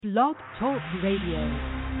Blog Talk Radio.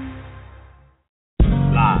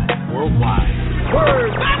 Live worldwide.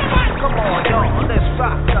 Word. Come on, y'all. Let's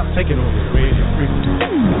rock up. Take it over, radio frequency.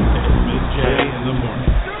 Miz J in the morning.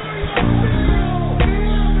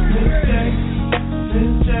 Miz J in the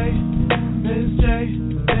morning. Miz J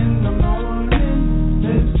in the morning.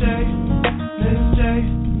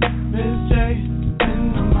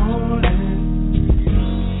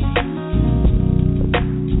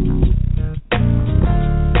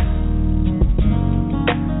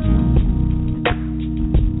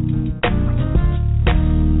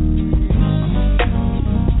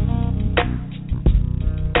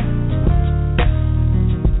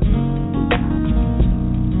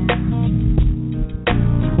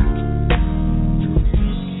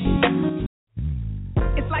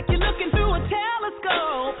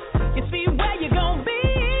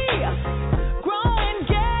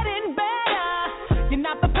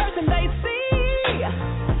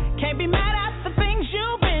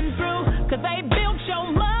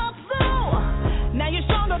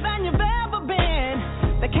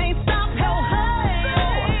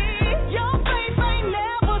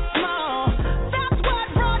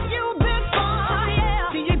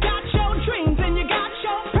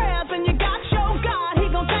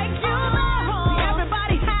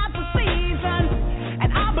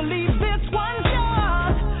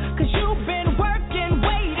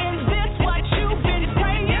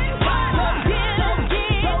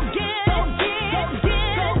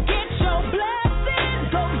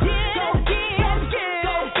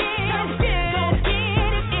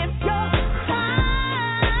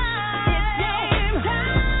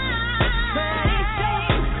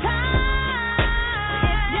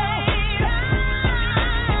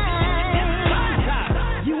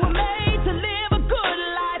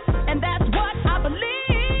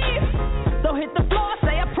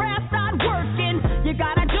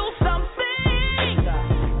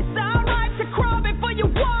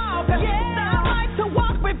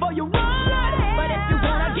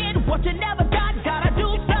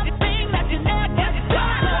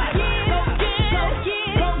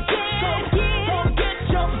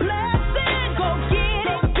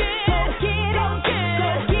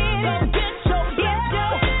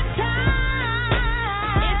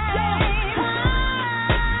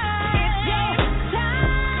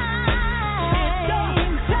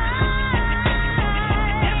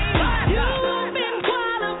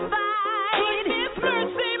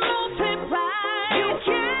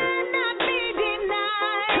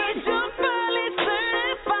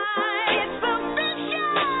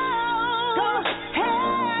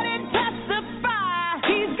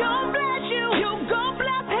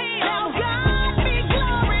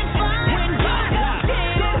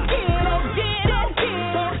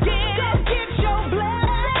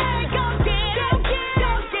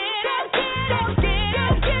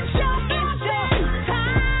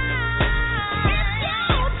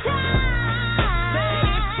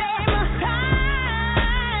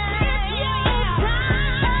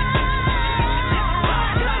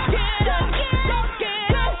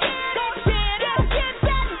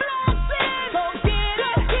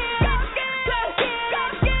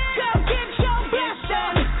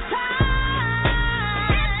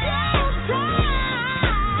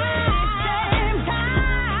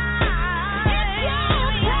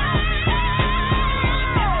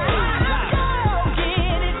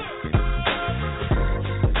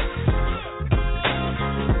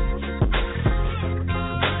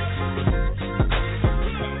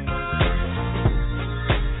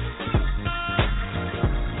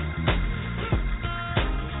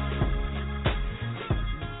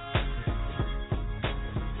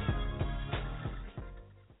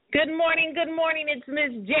 Good morning. It's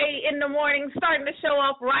Miz J in the morning, starting the show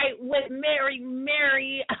off right with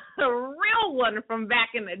Mary, a real one from back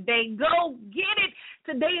in the day. Go get it.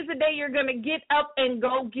 Today is the day you're going to get up and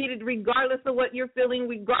go get it, regardless of what you're feeling,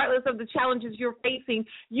 regardless of the challenges you're facing.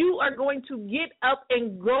 You are going to get up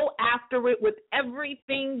and go after it with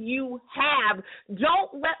everything you have.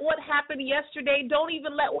 Don't let what happened yesterday, don't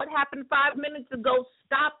even let what happened 5 minutes ago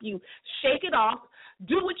stop you. Shake it off.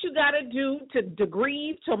 Do what you got to do to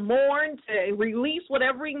grieve, to mourn, to release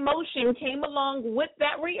whatever emotion came along with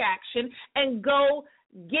that reaction, and go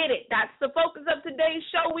get it. That's the focus of today's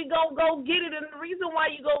show. We go get it, and the reason why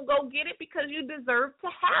you go get it, because you deserve to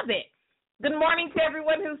have it. Good morning to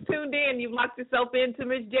everyone who's tuned in. You've locked yourself into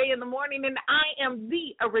Miz J in the morning, and I am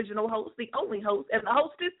the original host, the only host, and the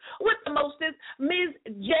hostess with the mostest, Miz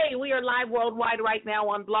J. We are live worldwide right now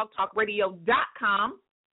on blogtalkradio.com.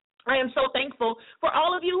 I am so thankful for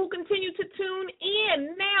all of you who continue to tune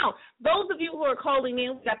in. Now, those of you who are calling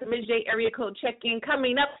in, we got the Miz J area code check-in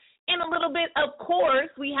coming up in a little bit. Of course,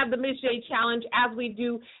 we have the Miz J challenge as we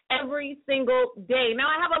do every single day. Now,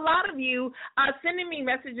 I have a lot of you sending me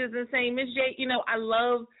messages and saying, Miz J, I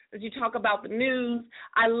love that you talk about the news.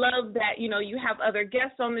 I love that, you have other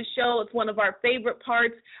guests on the show. It's one of our favorite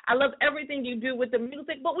parts. I love everything you do with the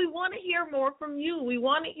music, but we want to hear more from you. We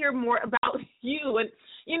want to hear more about you. And,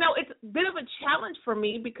 it's a bit of a challenge for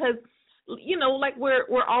me because, like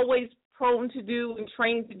we're always prone to do and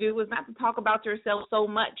trained to do is not to talk about yourself so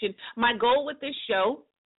much. And my goal with this show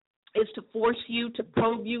is to force you, to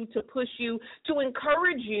probe you, to push you, to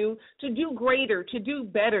encourage you to do greater, to do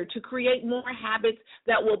better, to create more habits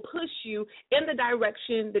that will push you in the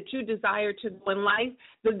direction that you desire to go in life,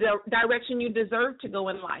 the direction you deserve to go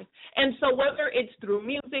in life. And so whether it's through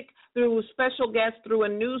music, through special guests, through a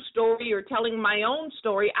news story, or telling my own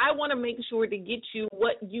story, I want to make sure to get you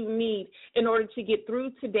what you need in order to get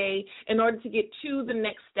through today, in order to get to the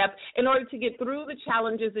next step, in order to get through the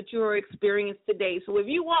challenges that you are experiencing today. So if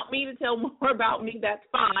you want me to tell more about me, that's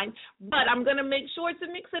fine, but I'm going to make sure to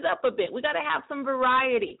mix it up a bit. We got to have some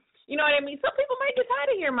variety. You know what I mean? Some people might get tired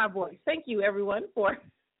of hearing my voice. Thank you, everyone, for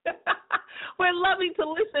we're loving to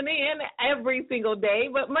listen in every single day,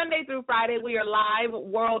 but Monday through Friday we are live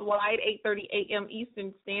worldwide, 8:30 a.m.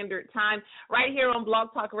 Eastern Standard Time, right here on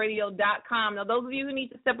blogtalkradio.com. Now, those of you who need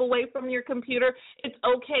to step away from your computer, it's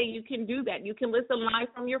okay. You can do that. You can listen live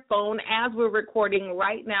from your phone as we're recording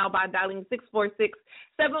right now by dialing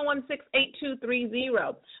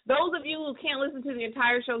 646-716-8230. Those of you who can't listen to the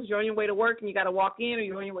entire show because you're on your way to work and you got to walk in, or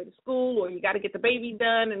you're on your way to school, or you got to get the baby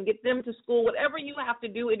done and get them to school, whatever you have to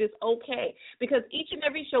do, it is okay, because each and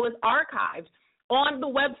every show is archived on the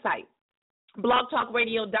website,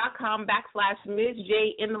 blogtalkradio.com/Miz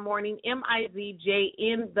J in the morning, MIZJ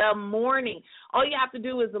in the morning. All you have to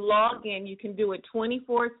do is log in. You can do it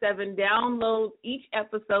 24/7. Download each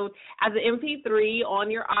episode as an MP3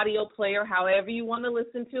 on your audio player, however you want to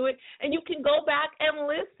listen to it, and you can go back and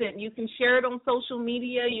listen. You can share it on social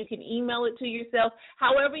media. You can email it to yourself.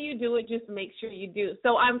 However you do it, just make sure you do.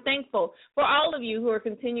 So I'm thankful for all of you who are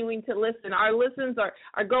continuing to listen. Our listens are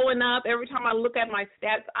going up. Every time I look at my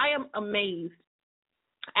stats, I am amazed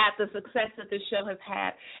at the success that this show has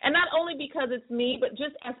had. And not only because it's me, but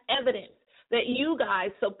just as evidence that you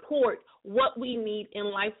guys support what we need in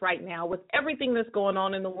life right now. With everything that's going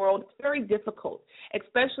on in the world, it's very difficult,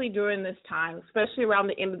 especially during this time, especially around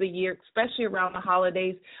the end of the year, especially around the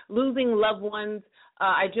holidays, losing loved ones.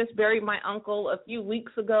 I just buried my uncle a few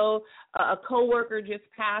weeks ago. A coworker just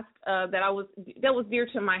passed that was dear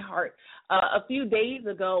to my heart a few days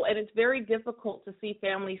ago, and it's very difficult to see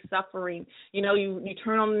families suffering. You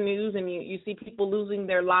turn on the news and you see people losing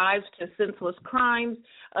their lives to senseless crimes.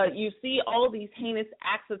 You see all these heinous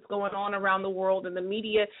acts that's going on around the world, and the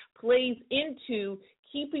media plays into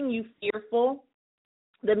keeping you fearful.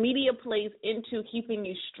 The media plays into keeping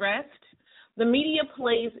you stressed. The media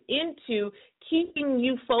plays into keeping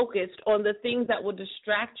you focused on the things that will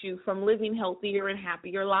distract you from living healthier and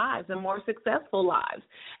happier lives and more successful lives.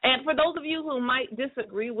 And for those of you who might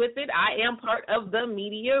disagree with it, I am part of the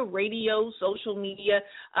media, radio, social media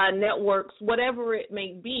networks, whatever it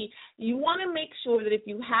may be. You want to make sure that if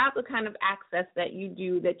you have the kind of access that you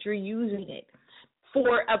do, that you're using it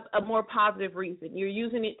for a more positive reason. You're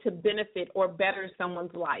using it to benefit or better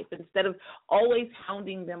someone's life instead of always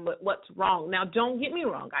hounding them with what's wrong. Now, don't get me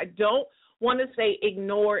wrong. I don't want to say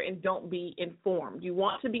ignore and don't be informed. You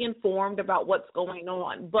want to be informed about what's going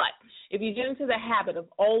on. But if you get into the habit of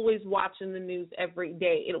always watching the news every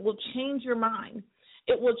day, it will change your mind.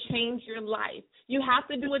 It will change your life. You have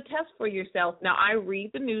to do a test for yourself. Now, I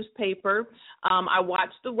read the newspaper. I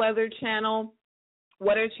watch the Weather Channel.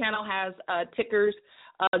 Weather Channel has tickers.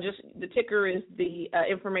 Just the ticker is the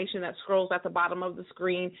information that scrolls at the bottom of the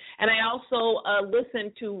screen. And I also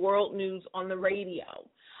listen to world news on the radio.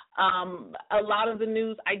 A lot of the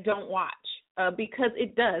news I don't watch because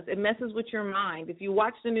it does. It messes with your mind. If you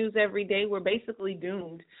watch the news every day, we're basically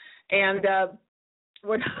doomed. And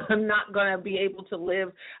we're not going to be able to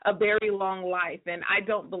live a very long life, and I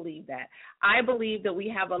don't believe that. I believe that we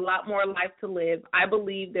have a lot more life to live. I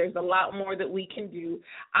believe there's a lot more that we can do.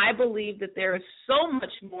 I believe that there is so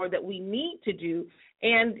much more that we need to do,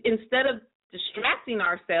 and instead of distracting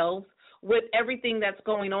ourselves with everything that's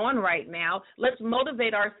going on right now, let's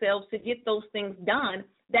motivate ourselves to get those things done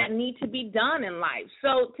that need to be done in life.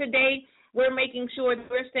 So today, We're making sure that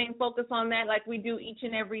we're staying focused on that like we do each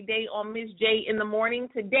and every day on Miz J in the morning.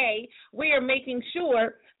 Today, we are making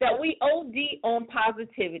sure that we OD on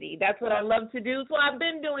positivity. That's what I love to do. So I've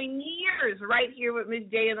been doing years right here with Miz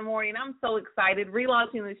J in the morning. I'm so excited.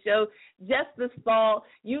 Relaunching the show just this fall.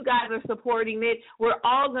 You guys are supporting it. We're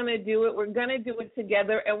all going to do it. We're going to do it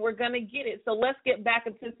together, and we're going to get it. So let's get back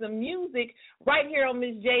into some music right here on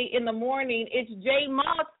Miz J in the morning. It's J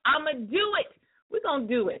Moss. I'm going to do it. We're going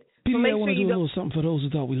to do it. So I want to do a little something for those who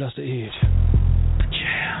thought we lost the edge.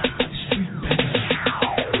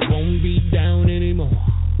 I won't be down anymore.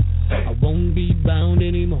 I won't be bound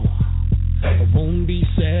anymore. I won't be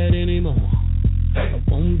sad anymore. I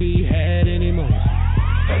won't be had anymore.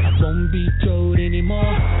 I won't be told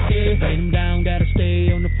anymore. Yeah, laying down, gotta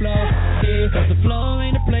stay on the floor. Yeah, 'cause the floor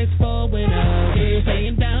ain't a place for winners. Yeah,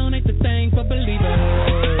 staying down ain't the thing for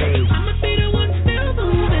believers. I'ma be the one still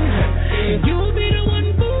moving. Yeah, you'll be the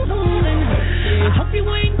one boo-hooing. Yeah, I hope you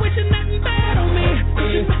ain't wishing nothing bad on me.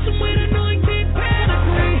 You're messing with anointed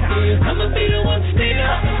pedigree. Yeah, I'ma be the one still.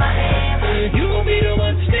 Yeah, you'll be the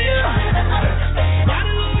one still. Why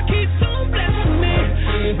the Lord keeps on blessing me?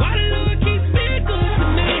 Why the Lord keeps being good to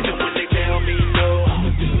me? Even when they tell me no, I'ma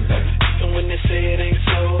do that. Even when they say it ain't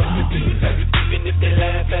so, I'ma do that. Even if they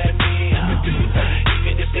laugh at me, I'ma do that.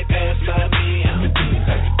 Even if they pass by me, I'ma do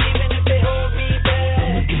that. Even if they hold me back,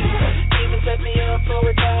 I'ma do that. Even set me up for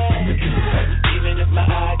a time, I'ma do that. Even if my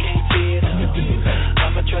eye can't see it, I'ma do that.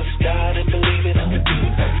 I'ma trust God and believe it, I'ma do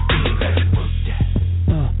that.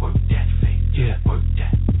 Work that faith, yeah. Work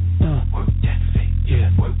that. Work that faith, yeah.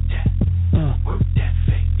 Work that. Work that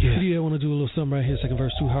faith, yeah. Yeah, I want to do a little something right here. Second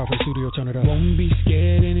verse, too hard for the studio. Turn it up. Won't be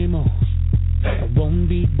scared anymore. I won't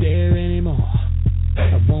be there anymore.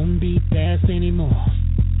 I won't be fast anymore.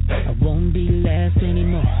 I won't be last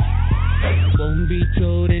anymore. I won't be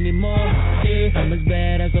told anymore. Yeah, I'm as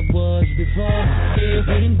bad as I was before. Yeah,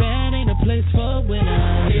 being bad ain't a place for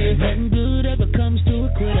winners. Yeah, nothing good ever comes to a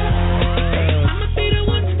quitter. I'ma be the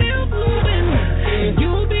one still moving. Yeah,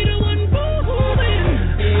 you'll be the one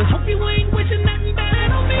boo-hooing. Yeah, I hope you ain't wishing nothing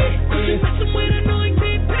bad on me. You're messing with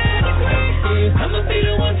anointed pedigree. Yeah, I'ma be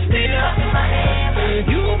the one still. Yeah,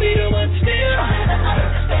 you'll be the one still.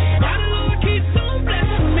 Why the Lord keeps on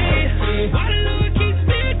blessing me? Why the Lord keeps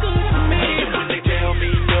being good to me? When they tell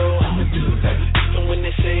me no, I'ma do that. Even when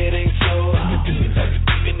they say it ain't so, I'ma do that.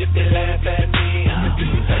 Even if they laugh at me, I'ma do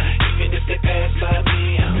that. Even if they pass by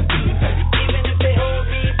me, I'ma do that. Even if they hold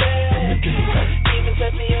me back, I'ma do that. Even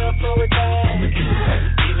set me up for a time, I'ma do that.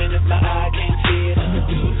 Even if my eye can't see it, I'ma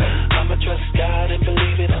do that. I'ma trust God and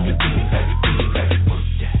believe it, I'ma do that. Work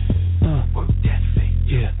that. Work that faith,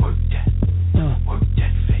 yeah. Work that. Work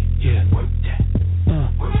that faith, yeah. Work that.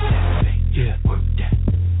 Work that faith, yeah. Work that.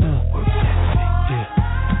 Work that faith, yeah.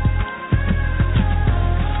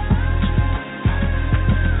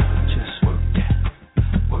 Just work that.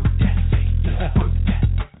 Work that faith, yeah. Work that.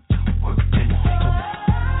 Work that faith. Come on.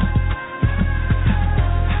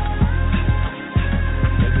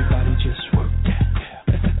 Everybody just work that.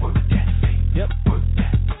 Work that faith. Yep. Work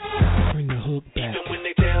that. Bring the hook back. Even when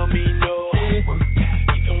they tell me no, work that.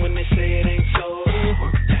 Even when they say it ain't so,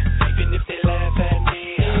 work that. Even if they laugh at me,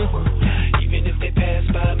 work that. Even if they pass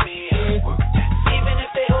by me, work that. Even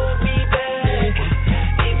if they hold me back,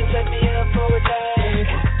 even set me up for a time,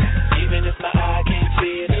 even if my eye can't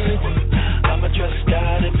see it, I'ma trust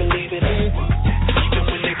God and believe it. Even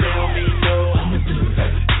when they tell me no, I'ma do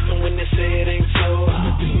that. Even when they say it ain't so,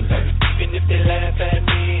 I'ma do that. Even if they laugh at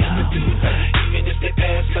me, I'ma do that. Even if they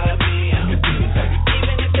pass by me, I'ma do that.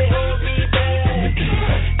 Even if they hold me back,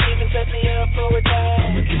 even set me up for a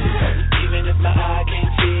time, even if my eye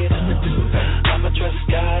can't see it, I'ma trust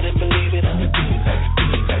God and believe it. I'ma do that.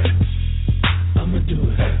 I'ma do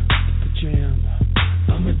it. The jam.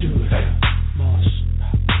 I'ma do it. Moss.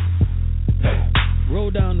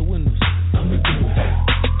 Roll down the windows. I'ma do it.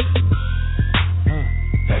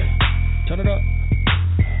 Turn it up.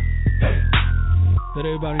 Let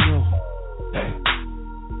everybody know.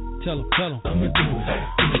 Tell them. I'ma do it.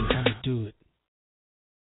 I'ma do it.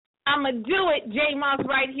 I'ma do it, J Moss,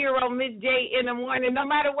 right here on Miz J in the morning. No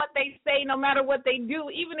matter what they say, no matter what they do,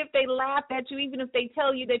 even if they laugh at you, even if they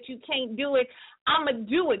tell you that you can't do it, I'ma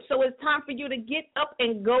do it. So it's time for you to get up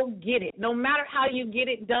and go get it. No matter how you get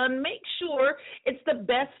it done, make sure it's the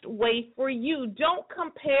best way for you. Don't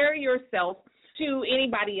compare yourself to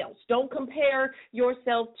anybody else. Don't compare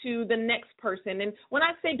yourself to the next person. And when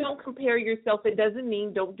I say don't compare yourself, it doesn't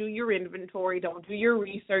mean don't do your inventory, don't do your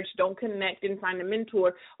research, don't connect and find a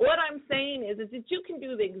mentor. What I'm saying is that you can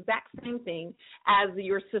do the exact same thing as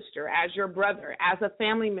your sister, as your brother, as a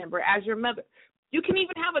family member, as your mother. You can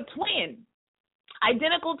even have a twin.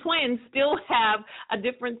 Identical twins still have a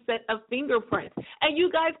different set of fingerprints. And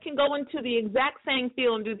you guys can go into the exact same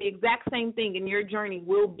field and do the exact same thing, and your journey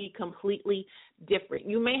will be completely different.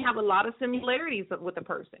 You may have a lot of similarities with a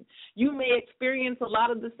person. You may experience a lot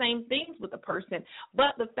of the same things with a person.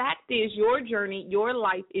 But the fact is, your journey, your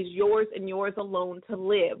life is yours and yours alone to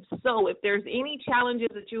live. So if there's any challenges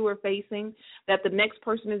that you are facing that the next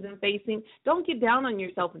person isn't facing, don't get down on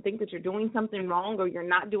yourself and think that you're doing something wrong or you're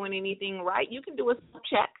not doing anything right. You can do a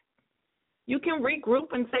check. You can regroup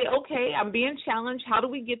and say, okay, I'm being challenged. How do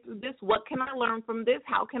we get through this? What can I learn from this?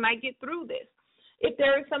 How can I get through this? If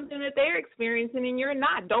there is something that they're experiencing and you're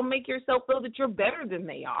not, don't make yourself feel that you're better than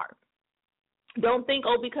they are. Don't think,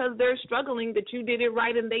 oh, because they're struggling that you did it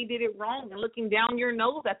right and they did it wrong and looking down your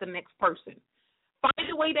nose at the next person.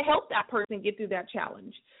 Find a way to help that person get through that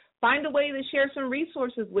challenge. Find a way to share some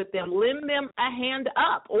resources with them. Lend them a hand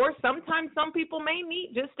up. Or sometimes some people may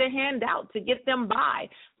need just a handout to get them by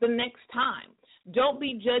the next time. Don't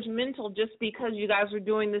be judgmental just because you guys are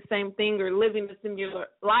doing the same thing or living a similar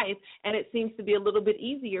life and it seems to be a little bit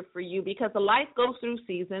easier for you, because life goes through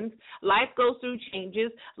seasons, life goes through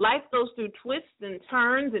changes, life goes through twists and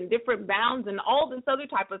turns and different bounds and all this other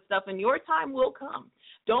type of stuff, and your time will come.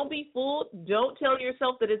 Don't be fooled. Don't tell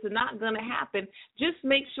yourself that it's not going to happen. Just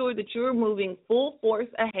make sure that you're moving full force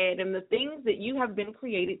ahead in the things that you have been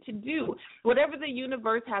created to do. Whatever the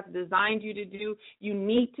universe has designed you to do, you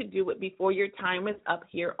need to do it before your time is up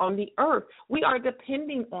here on the earth. We are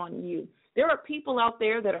depending on you. There are people out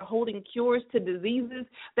there that are holding cures to diseases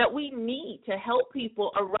that we need to help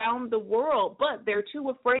people around the world, but they're too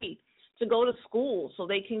afraid to go to school so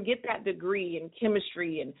they can get that degree in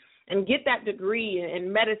chemistry and get that degree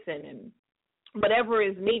in medicine and whatever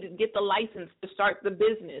is needed, get the license to start the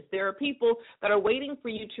business. There are people that are waiting for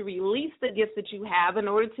you to release the gifts that you have in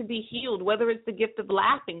order to be healed, whether it's the gift of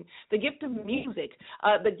laughing, the gift of music,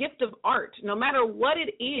 the gift of art. No matter what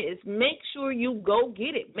it is, make sure you go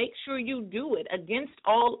get it. Make sure you do it against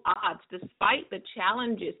all odds, despite the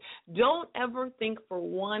challenges. Don't ever think for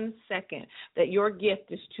 1 second that your gift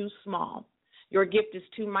is too small. Your gift is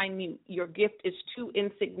too minute. Your gift is too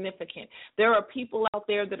insignificant. There are people out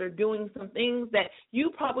there that are doing some things that you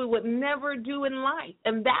probably would never do in life,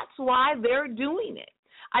 and that's why they're doing it.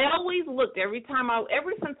 I always looked, ever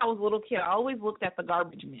since I was a little kid, I always looked at the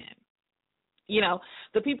garbage men. You know,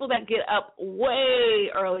 the people that get up way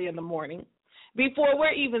early in the morning before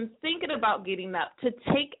we're even thinking about getting up to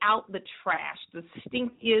take out the trash, the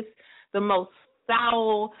stinkiest, the most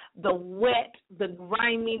foul, the wet, the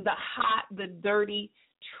grimy, the hot, the dirty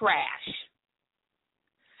trash.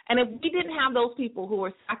 And if we didn't have those people who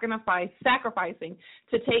were sacrificing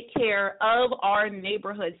to take care of our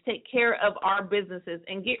neighborhoods, take care of our businesses,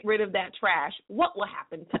 and get rid of that trash, what will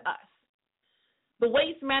happen to us? The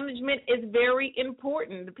waste management is very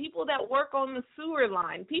important. The people that work on the sewer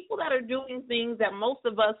line, people that are doing things that most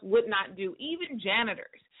of us would not do, even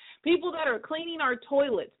janitors. People that are cleaning our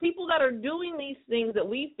toilets, people that are doing these things that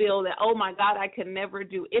we feel that, oh, my God, I could never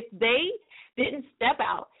do. If they didn't step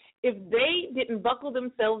out, if they didn't buckle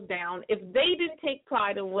themselves down, if they didn't take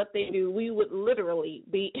pride in what they do, we would literally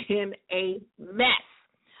be in a mess.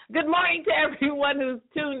 Good morning to everyone who's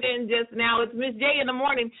tuned in just now. It's Miz J in the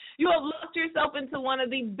morning. You have looked yourself into one of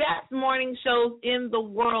the best morning shows in the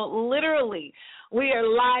world, literally. We are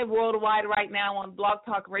live worldwide right now on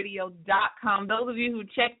blogtalkradio.com. Those of you who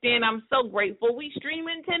checked in, I'm so grateful. We stream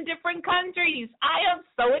in 10 different countries. I am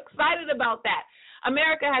so excited about that.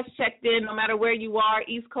 America has checked in no matter where you are,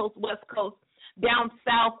 East Coast, West Coast, down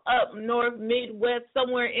south, up north, Midwest,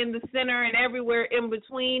 somewhere in the center and everywhere in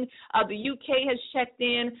between. The UK has checked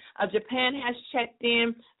in. Japan has checked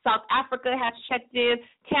in. South Africa has checked in.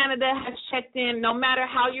 Canada has checked in. No matter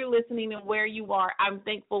how you're listening and where you are, I'm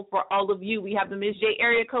thankful for all of you. We have the Miz J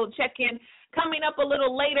area code check-in coming up a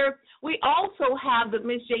little later. We also have the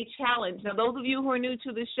Miz J Challenge. Now, those of you who are new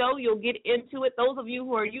to the show, you'll get into it. Those of you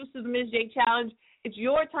who are used to the Miz J Challenge, it's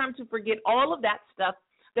your time to forget all of that stuff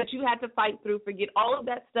that you had to fight through, forget all of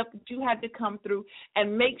that stuff that you had to come through,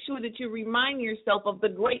 and make sure that you remind yourself of the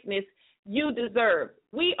greatness you deserve.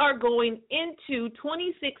 We are going into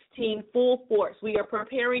 2016 full force. We are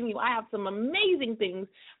preparing you. I have some amazing things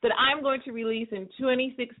that I'm going to release in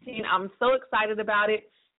 2016. I'm so excited about it.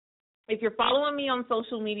 If you're following me on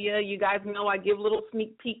social media, you guys know I give little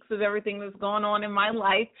sneak peeks of everything that's going on in my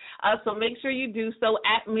life. So make sure you do so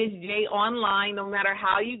at Miz J Online, no matter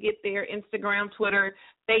how you get there, Instagram, Twitter,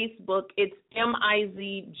 Facebook, it's MizJonline,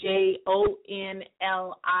 Miz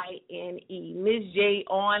J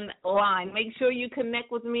Online. Make sure you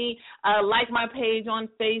connect with me. Like my page on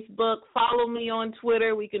Facebook. Follow me on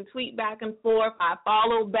Twitter. We can tweet back and forth. I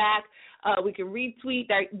follow back. We can retweet,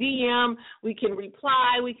 DM. We can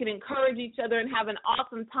reply. We can encourage each other and have an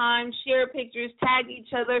awesome time. Share pictures, tag each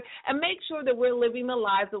other, and make sure that we're living the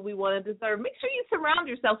lives that we want to deserve. Make sure you surround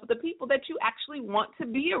yourself with the people that you actually want to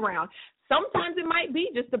be around. Sometimes it might be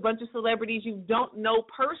just a bunch of celebrities you don't know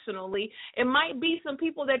personally. It might be some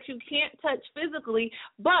people that you can't touch physically,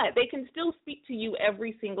 but they can still speak to you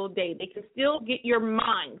every single day. They can still get your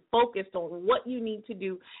mind focused on what you need to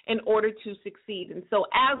do in order to succeed. And so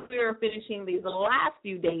as we're finishing these last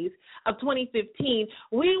few days of 2015,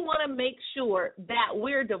 we want to make sure that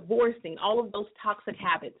we're divorcing all of those toxic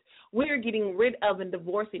habits. We're getting rid of and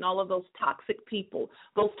divorcing all of those toxic people,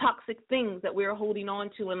 those toxic things that we're holding on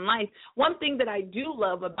to in life. One thing that I do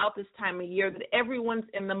love about this time of year, that everyone's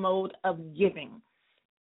in the mode of giving.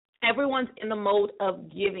 Everyone's in the mode of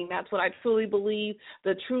giving. That's what I truly believe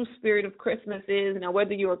the true spirit of Christmas is. Now,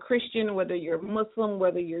 whether you're a Christian, whether you're Muslim,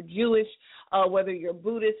 whether you're Jewish, whether you're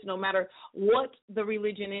Buddhist, no matter what the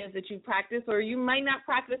religion is that you practice, or you might not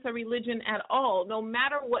practice a religion at all, no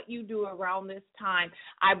matter what you do around this time,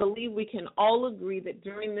 I believe we can all agree that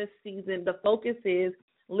during this season, the focus is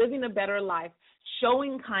living a better life,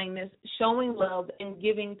 showing kindness, showing love, and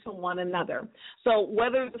giving to one another. So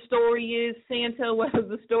whether the story is Santa, whether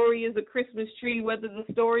the story is a Christmas tree, whether the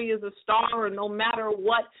story is a star, or no matter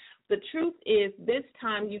what, the truth is this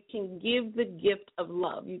time you can give the gift of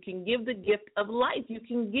love. You can give the gift of life. You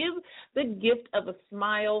can give the gift of a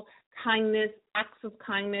smile, kindness, acts of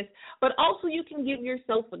kindness, but also you can give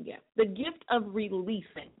yourself a gift, the gift of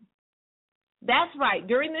releasing. That's right.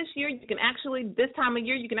 During this year, this time of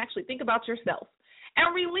year, you can actually think about yourself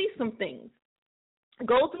and release some things.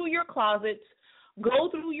 Go through your closets,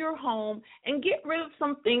 go through your home, and get rid of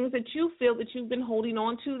some things that you feel that you've been holding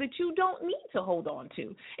on to that you don't need to hold on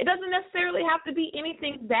to. It doesn't necessarily have to be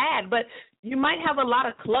anything bad, but you might have a lot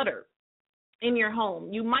of clutter in your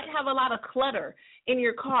home. You might have a lot of clutter in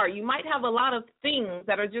your car. You might have a lot of things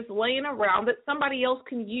that are just laying around that somebody else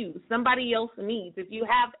can use, somebody else needs. If you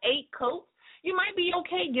have 8 coats, you might be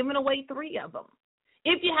okay giving away 3 of them.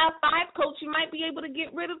 If you have 5 coats, you might be able to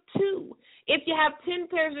get rid of 2. If you have 10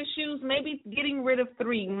 pairs of shoes, maybe getting rid of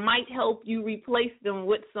 3 might help you replace them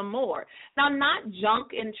with some more. Now, not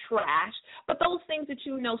junk and trash, but those things that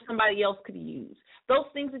you know somebody else could use, those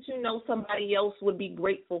things that you know somebody else would be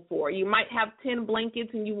grateful for. You might have 10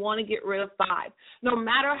 blankets and you want to get rid of 5. No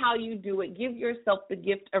matter how you do it, give yourself the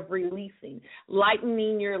gift of releasing,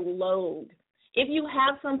 lightening your load. If you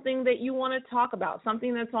have something that you want to talk about,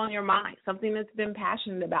 something that's on your mind, something that's been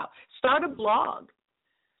passionate about, start a blog,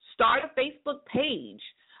 start a Facebook page.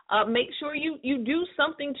 Make sure you do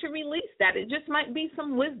something to release that. It just might be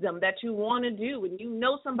some wisdom that you want to do and you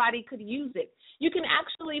know somebody could use it. You can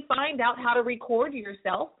actually find out how to record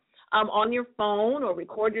yourself on your phone or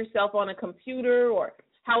record yourself on a computer or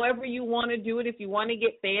however you want to do it. If you want to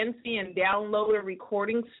get fancy and download a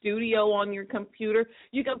recording studio on your computer,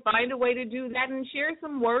 you can find a way to do that and share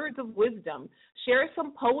some words of wisdom, share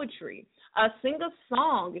some poetry, sing a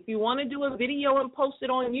song. If you want to do a video and post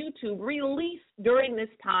it on YouTube, release during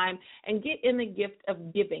this time and get in the gift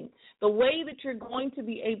of giving. The way that you're going to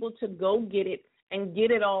be able to go get it and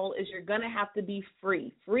get it all is you're going to have to be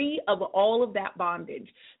free of all of that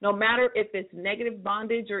bondage, no matter if it's negative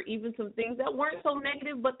bondage or even some things that weren't so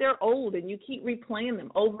negative, but they're old and you keep replaying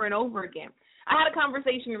them over and over again. I had a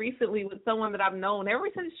conversation recently with someone that I've known ever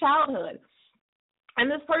since childhood,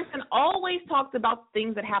 and this person always talked about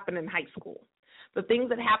things that happened in high school, the things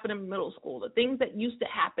that happened in middle school, the things that used to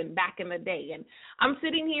happen back in the day. And I'm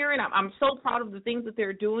sitting here and I'm so proud of the things that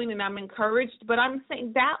they're doing and I'm encouraged, but I'm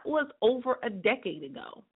saying that was over a decade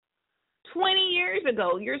ago. 20 years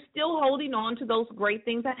ago, you're still holding on to those great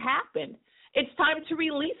things that happened. It's time to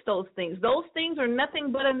release those things. Those things are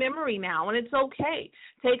nothing but a memory now, and it's okay.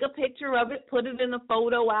 Take a picture of it, put it in a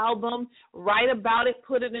photo album, write about it,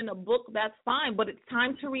 put it in a book, that's fine, but it's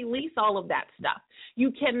time to release all of that stuff.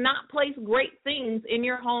 You cannot place great things in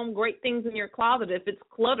your home, great things in your closet if it's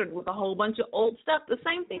cluttered with a whole bunch of old stuff. The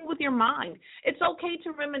same thing with your mind. It's okay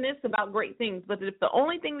to reminisce about great things, but if the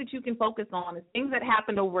only thing that you can focus on is things that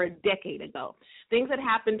happened over a decade ago, things that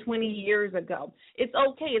happened 20 years ago, it's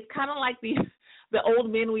okay. It's kind of like the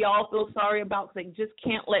old men we all feel sorry about because they just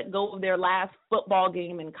can't let go of their last football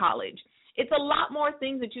game in college. It's a lot more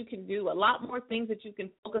things that you can do, a lot more things that you can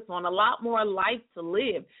focus on, a lot more life to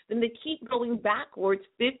live than to keep going backwards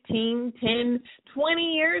 15, 10, 20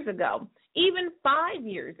 years ago. Even 5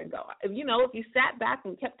 years ago, if you sat back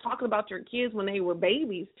and kept talking about your kids when they were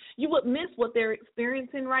babies, you would miss what they're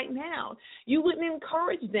experiencing right now. You wouldn't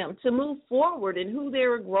encourage them to move forward in who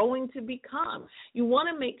they're growing to become. You want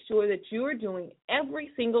to make sure that you're doing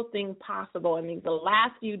every single thing possible in the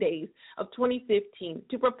last few days of 2015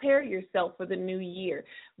 to prepare yourself for the new year.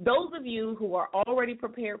 Those of you who are already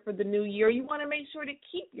prepared for the new year, you want to make sure to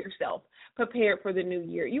keep yourself prepared for the new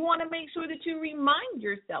year. You want to make sure that you remind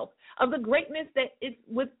yourself of the greatness that is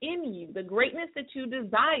within you, the greatness that you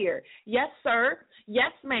desire. Yes, sir.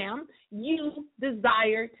 Yes, ma'am. You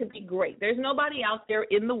desire to be great. There's nobody out there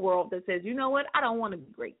in the world that says, you know what, I don't want to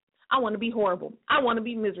be great. I want to be horrible. I want to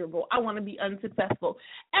be miserable. I want to be unsuccessful.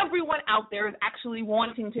 Everyone out there is actually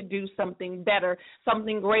wanting to do something better,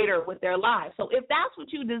 something greater with their lives. So if that's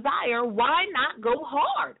what you desire, why not go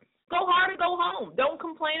hard? Go hard or go home. Don't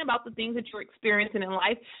complain about the things that you're experiencing in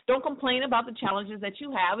life. Don't complain about the challenges that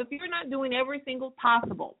you have if you're not doing every single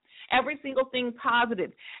possible, every single thing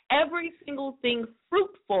positive, every single thing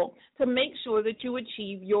fruitful to make sure that you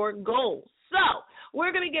achieve your goals. So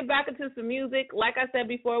we're going to get back into some music. Like I said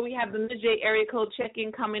before, we have the Miz J area code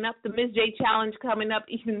check-in coming up, the Miz J challenge coming up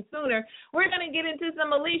even sooner. We're going to get into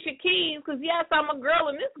some Alicia Keys because, yes, I'm a girl,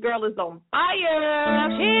 and this girl is on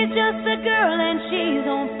fire. She's just a girl, and she's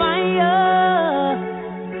on fire.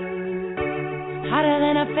 Hotter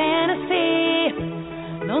than a fantasy,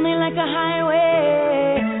 lonely like a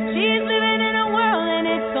highway. She's living in a world, and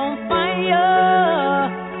it's on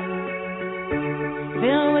fire.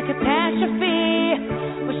 Filled with catastrophe,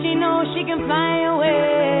 but she knows she can fly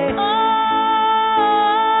away. Oh,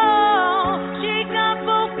 she got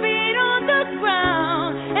both feet on the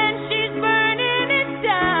ground, and she's burning it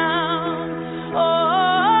down. Oh,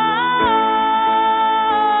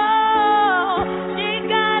 she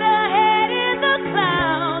got her head in the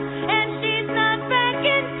clouds, and she's not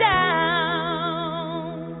backing down.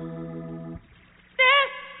 This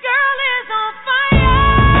girl is on fire.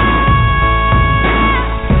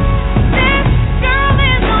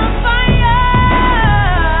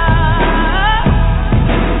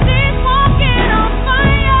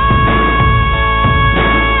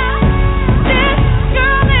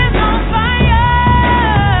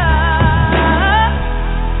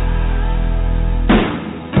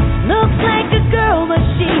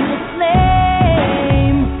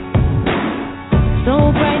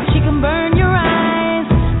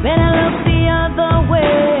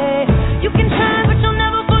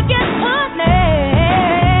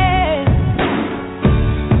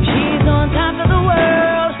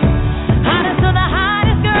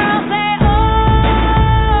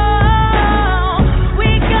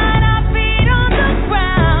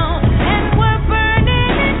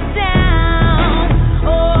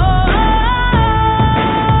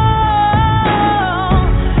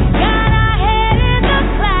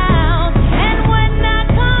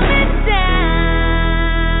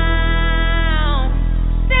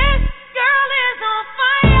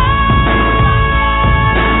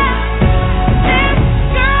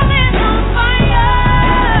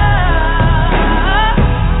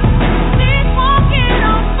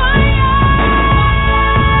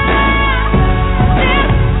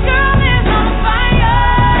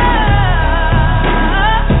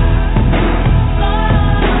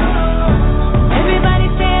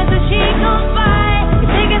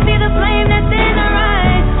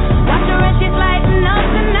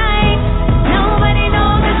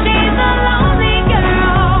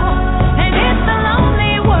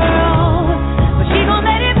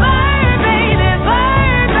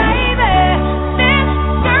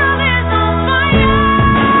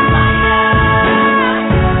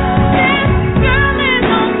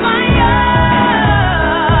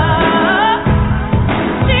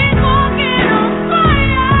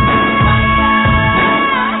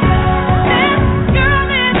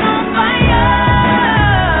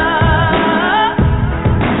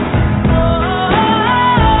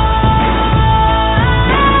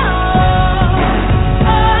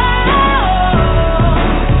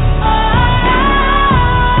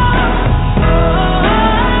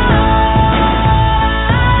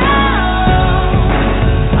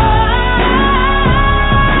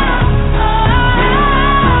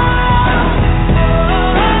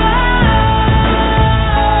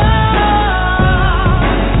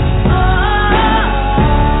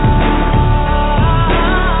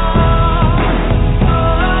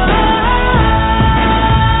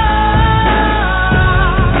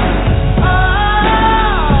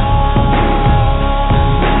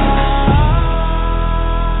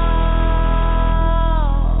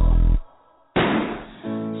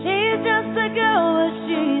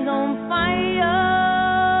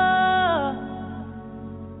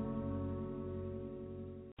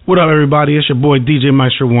 What up, everybody? It's your boy DJ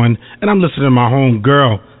Maestro One, and I'm listening to my home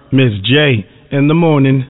girl, Miz J, in the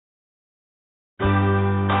morning. Well,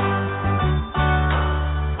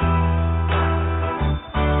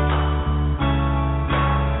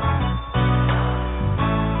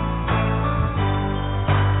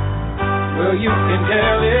 you can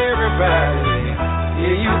tell everybody.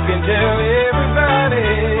 Yeah, you can tell everybody.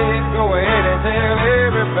 Go ahead and tell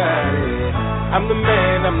everybody. I'm the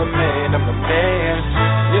man, I'm the man, I'm the man.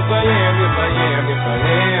 Yes, I am, yes, I am, yes, I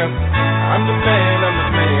am. I'm the man, I'm the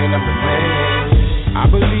man, I'm the man. I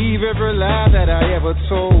believe every lie that I ever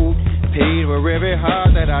told. Paid for every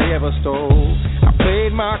heart that I ever stole. I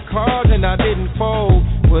played my cards and I didn't fold.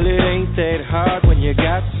 Well, it ain't that hard when you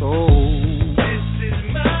got sold.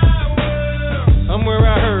 Somewhere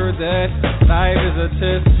I heard that life is a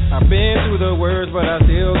test. I've been through the worst, but I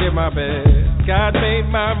still give my best. God made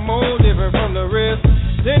my mold different from the rest.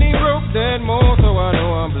 Then he broke that mold, so I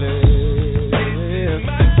know I'm blessed.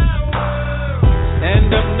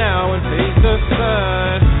 Stand up now and face the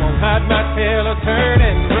sun. Won't hide my tail or turn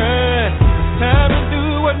and run. Time to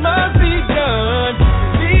do what must be done.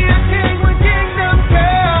 Be a king when kingdom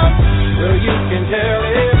comes. Well, you can tell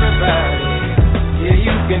everybody. Yeah,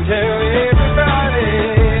 you can tell everybody.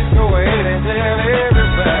 Go ahead and tell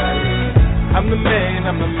everybody. I'm the man,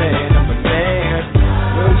 I'm the man, I'm the man.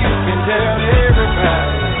 Well, you can tell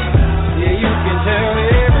everybody. Yeah, you can tell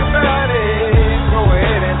everybody. Go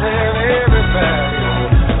ahead and tell everybody.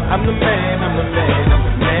 I'm the man, I'm the man, I'm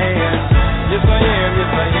the man. Yes, I am,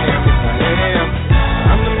 yes, I am, yes, I am.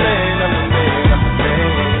 I'm the man, I'm the man, I'm the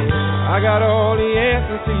man. I got all the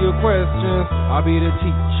answers to your questions. I'll be the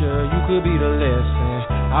teacher, you could be the lesson.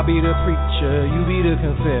 I'll be the preacher, you be the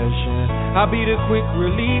confession. I'll be the quick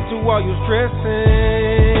relief to all your stressing.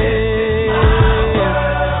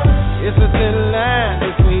 It's a thin line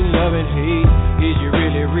between love and hate. Is you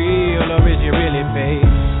really real or is you really fake?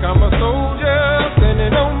 I'm a soldier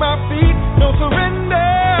standing on my feet. No surrender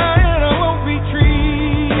and I won't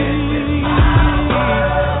retreat.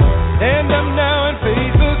 Stand up now and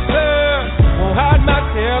face the sun. Won't hide my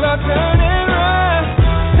tail or turn and run.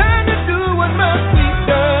 Time to do what must be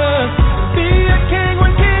done. Be a king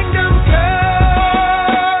when kingdom comes.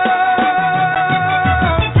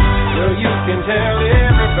 Well, you can tell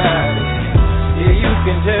everybody. Yeah, you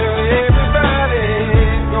can tell everybody.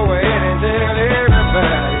 Go ahead and tell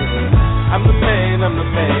everybody. I'm the man, I'm the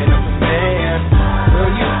man, I'm the man. Well,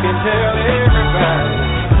 you can tell everybody.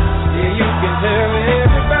 Yeah, you can tell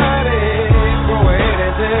everybody. Go ahead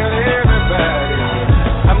and tell everybody.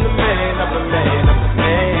 I'm the man, I'm the man, I'm the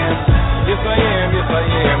man. Yes, I am, yes, I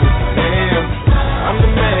am, yes, I am. I'm the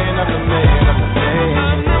man, I'm the man, I'm the man.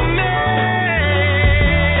 I'm the man.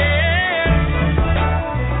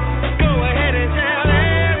 Go ahead and tell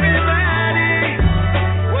everybody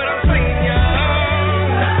what I'm saying,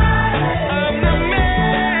 y'all. I'm the man.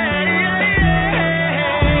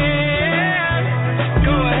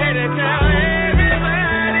 Go ahead and tell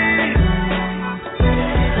everybody.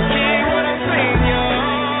 Yeah, what I'm saying, y'all.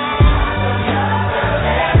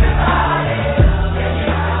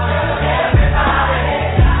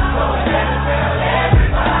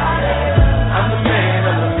 I'm the man,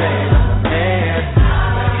 I'm the man, I'm the man.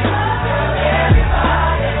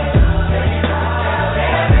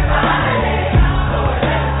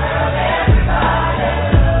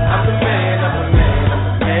 I'm the man, I'm the man, I'm the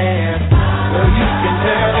man. Well, you can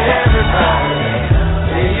tell everybody.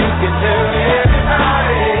 Yeah, you can tell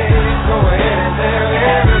everybody. Go ahead and tell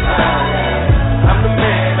everybody. I'm the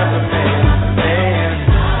man, I'm the man, I'm the man.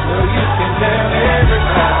 Well, you can tell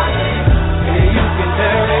everybody. Yeah, you can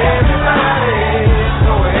tell everybody.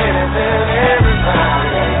 Go ahead and tell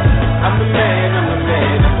everybody. I'm the man, I'm the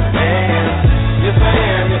man, I'm the man. Yes, I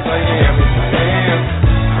am, yes, I am, yes, I am.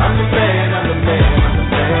 I'm the man, I'm the man, I'm the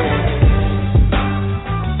man.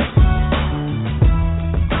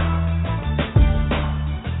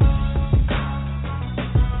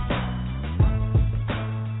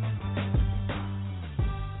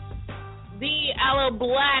 The Aloe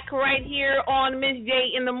Black right here on Miz J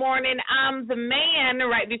in the morning. I'm the man.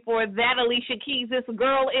 Right before that, Alicia Keys. This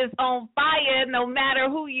girl is on fire no matter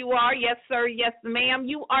who you are. Yes, sir. Yes, ma'am.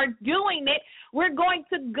 You are doing it. We're going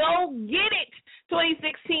to go get it.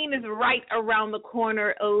 2016 is right around the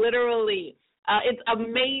corner, literally. It's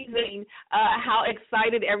amazing how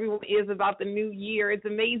excited everyone is about the new year. It's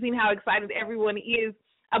amazing how excited everyone is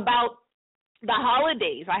about the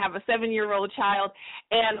holidays. I have a 7-year-old child,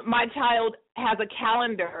 and my child has a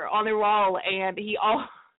calendar on their wall, and he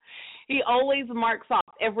always marks off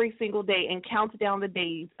every single day and counts down the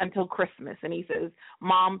days until Christmas. And he says,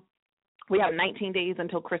 Mom, We have 19 days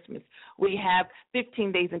until Christmas. We have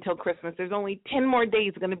 15 days until Christmas. There's only 10 more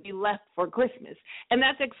days going to be left for Christmas. And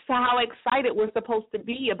that's how excited we're supposed to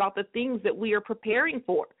be about the things that we are preparing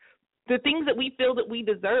for. The things that we feel that we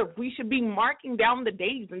deserve. We should be marking down the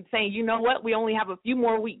days and saying, you know what, we only have a few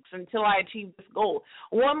more weeks until I achieve this goal.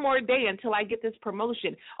 One more day until I get this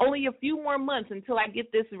promotion. Only a few more months until I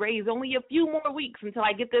get this raise. Only a few more weeks until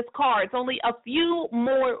I get this car. It's only a few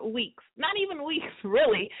more weeks. Not even weeks,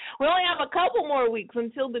 really. We only have a couple more weeks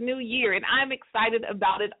until the new year, and I'm excited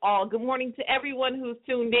about it all. Good morning to everyone who's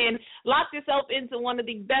tuned in. Lock yourself into one of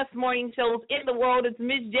the best morning shows in the world. It's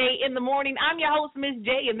Miz J in the morning. I'm your host, Miz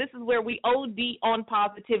J, and this is where we OD on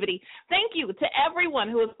positivity. Thank you to everyone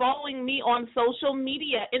who is following me on social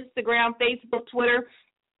media, Instagram, Facebook, Twitter.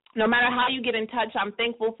 No matter how you get in touch, I'm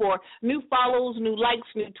thankful for new follows, new likes,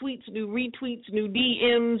 new tweets, new retweets, new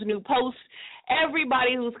DMs, new posts.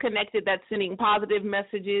 Everybody who's connected that's sending positive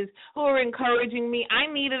messages, who are encouraging me.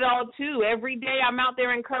 I need it all, too. Every day I'm out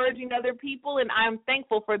there encouraging other people, and I'm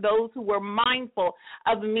thankful for those who were mindful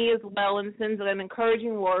of me as well and sends an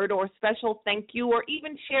encouraging word or special thank you or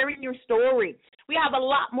even sharing your story. We have a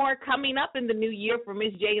lot more coming up in the new year for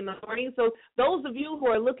Miz J in the morning. So those of you who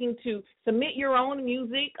are looking to submit your own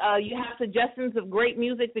music, you have suggestions of great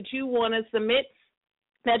music that you want to submit,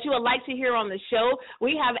 that you would like to hear on the show.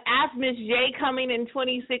 We have Ask Miz J coming in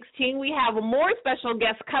 2016. We have more special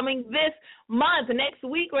guests coming this month. Next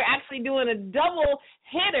week, we're actually doing a double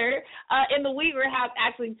hitter. In the week, we have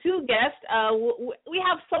actually two guests. We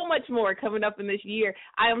have so much more coming up in this year.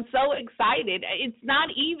 I am so excited. It's not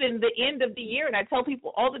even the end of the year, and I tell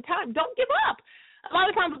people all the time, don't give up. A lot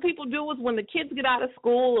of times what people do is when the kids get out of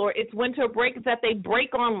school or it's winter break, is that they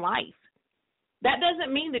break on life. That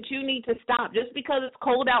doesn't mean that you need to stop. Just because it's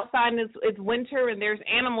cold outside and it's winter and there's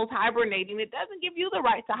animals hibernating, it doesn't give you the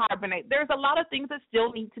right to hibernate. There's a lot of things that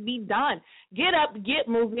still need to be done. Get up, get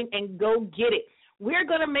moving, and go get it. We're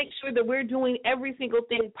going to make sure that we're doing every single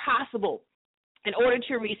thing possible in order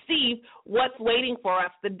to receive what's waiting for us.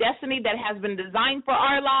 The destiny that has been designed for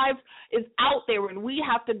our lives is out there, and we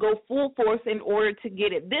have to go full force in order to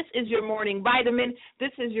get it. This is your morning vitamin. This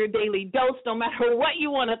is your daily dose. No matter what you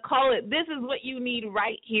want to call it, this is what you need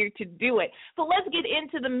right here to do it. So let's get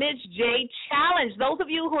into the Miz J Challenge. Those of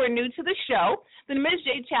you who are new to the show, the Miz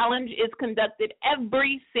J Challenge is conducted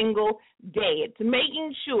every single day. It's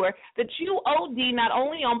making sure that you OD not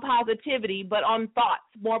only on positivity, but on thoughts,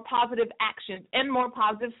 more positive actions, and more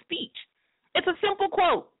positive speech. It's a simple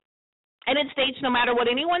quote, and it states, no matter what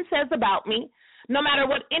anyone says about me, no matter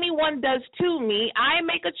what anyone does to me, I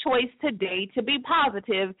make a choice today to be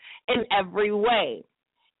positive in every way.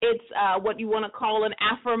 It's what you want to call an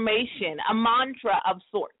affirmation, a mantra of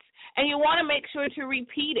sorts. And you want to make sure to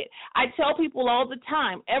repeat it. I tell people all the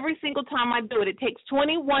time, every single time I do it, it takes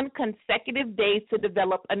 21 consecutive days to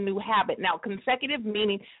develop a new habit. Now, consecutive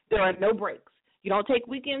meaning there are no breaks. You don't take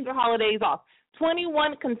weekends or holidays off.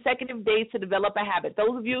 21 consecutive days to develop a habit.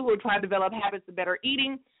 Those of you who are trying to develop habits of better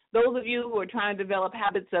eating, those of you who are trying to develop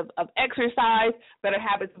habits of exercise, better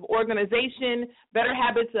habits of organization, better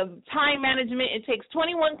habits of time management, it takes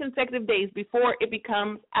 21 consecutive days before it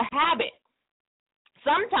becomes a habit.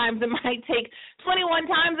 Sometimes it might take 21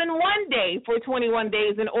 times in one day for 21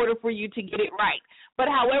 days in order for you to get it right. But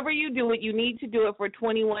however you do it, you need to do it for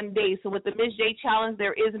 21 days. So with the Miz J Challenge,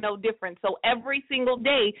 there is no difference. So every single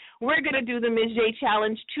day, we're going to do the Miz J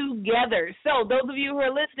Challenge together. So those of you who are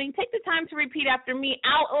listening, take the time to repeat after me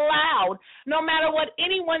out loud, no matter what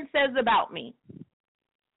anyone says about me.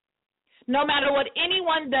 No matter what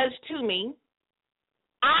anyone does to me,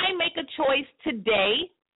 I make a choice today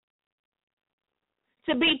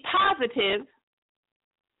to be positive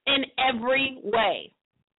in every way.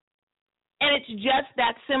 And it's just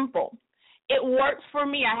that simple. It works for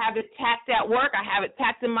me. I have it tacked at work. I have it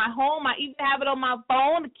tacked in my home. I even have it on my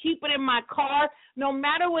phone, keep it in my car. No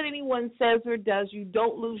matter what anyone says or does, you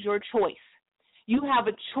don't lose your choice. You have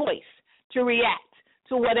a choice to react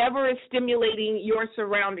to whatever is stimulating your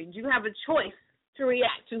surroundings. You have a choice to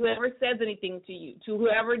react to whoever says anything to you, to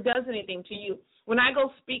whoever does anything to you. When I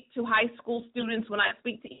go speak to high school students, when I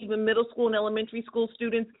speak to even middle school and elementary school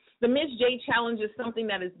students, the Miz J Challenge is something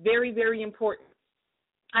that is very, very important.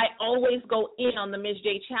 I always go in on the Miz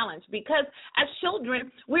J Challenge because as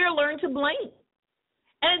children, we are learned to blame.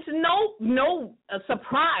 And it's no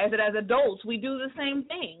surprise that as adults we do the same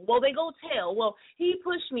thing. Well, they go tell, well, he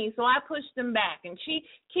pushed me, so I pushed him back, and she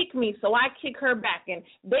kicked me, so I kicked her back, and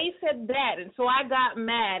they said that, and so I got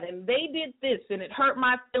mad, and they did this, and it hurt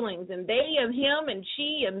my feelings, and they and him and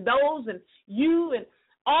she and those and you and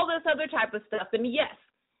all this other type of stuff. And yes,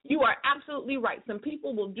 you are absolutely absolutely right. Some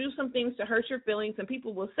people will do some things to hurt your feelings. Some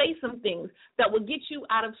people will say some things that will get you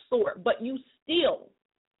out of sort, but you still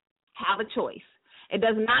have a choice. It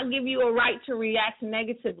does not give you a right to react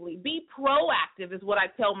negatively. Be proactive is what I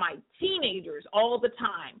tell my teenagers all the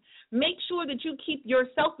time. Make sure that you keep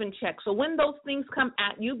yourself in check. So when those things come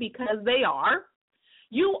at you, because they are,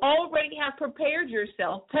 you already have prepared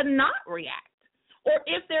yourself to not react. Or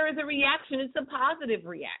if there is a reaction, it's a positive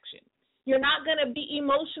reaction. You're not going to be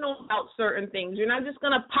emotional about certain things. You're not just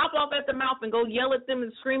going to pop off at the mouth and go yell at them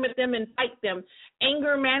and scream at them and fight them.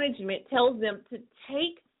 Anger management tells them to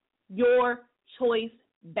take your choice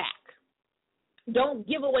back. Don't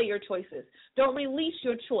give away your choices. Don't release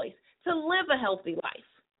your choice to live a healthy life.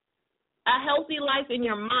 A healthy life in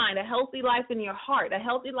your mind, a healthy life in your heart, a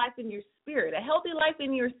healthy life in your spirit, a healthy life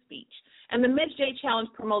in your speech. And the Miz J Challenge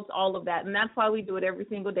promotes all of that, and that's why we do it every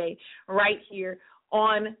single day right here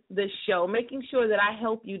on the show, making sure that I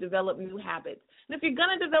help you develop new habits. And if you're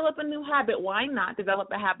going to develop a new habit, why not develop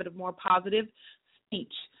a habit of more positive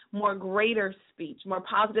speech, more greater speech, more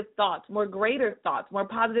positive thoughts, more greater thoughts, more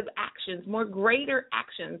positive actions, more greater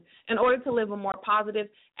actions in order to live a more positive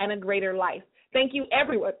and a greater life. Thank you,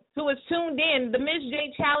 everyone who is tuned in. The Miz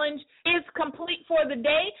J Challenge is complete for the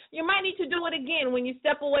day. You might need to do it again when you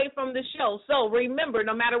step away from the show. So remember,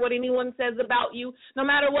 no matter what anyone says about you, no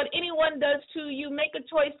matter what anyone does to you, make a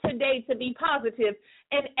choice today to be positive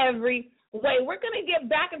in every way. We're going to get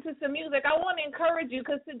back into some music. I want to encourage you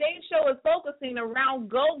because today's show is focusing around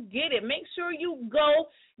go get it. Make sure you go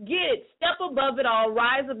get it. Step above it all.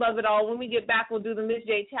 Rise above it all. When we get back, we'll do the Miz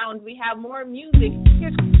J Challenge. We have more music.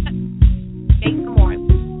 Here's Take some more.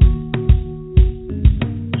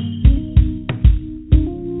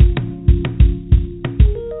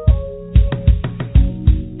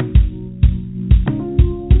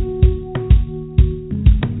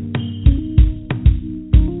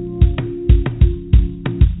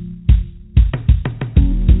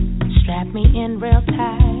 Strap me in real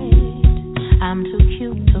tight. I'm too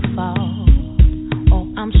cute to fall.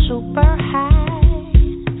 Oh, I'm super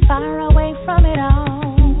high, far away from it all.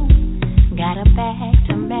 Got a bag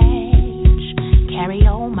to match, carry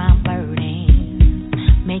all my burdens,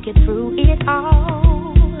 make it through it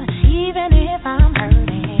all, even if I'm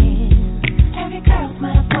hurting. Every girl's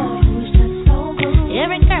met a boy who's just no good.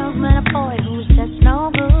 Every girl's met a boy who's just no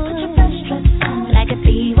good. Put your best dress on like a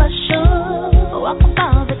diva should. Walk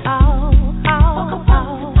above it all, walk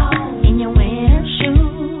above it all, in your winter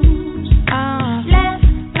shoes. Left,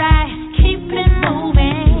 right, keep it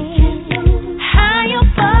moving, high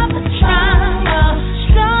above the trauma,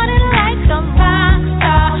 started like a rock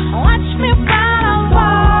star. Watch me while I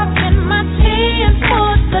walk in my tea and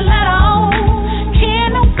put the light on.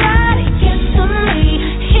 Can't nobody get to me,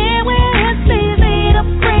 here where it's easy to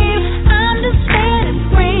breathe. I'm just feeling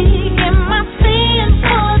free in my tea and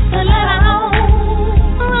put the light on.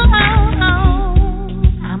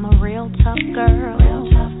 I'm a real tough girl,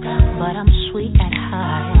 but I'm sweet at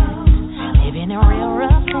heart. Living in a real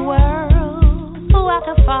rough world, I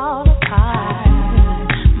could fall apart,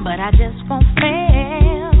 but I just won't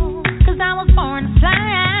fail, 'cause I was born to fly.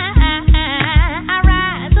 I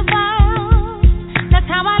rise above, that's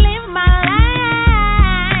how I live my life.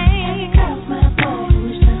 Every girl's met a boy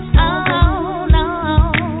who's just no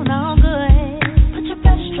good. Put your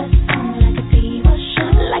best dress on like a diva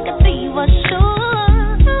should, like a diva should.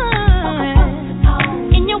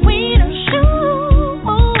 In your winter shoes,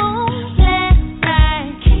 left,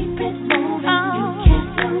 right, keep it moving. You can't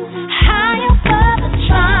lose. High above the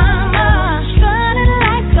trauma,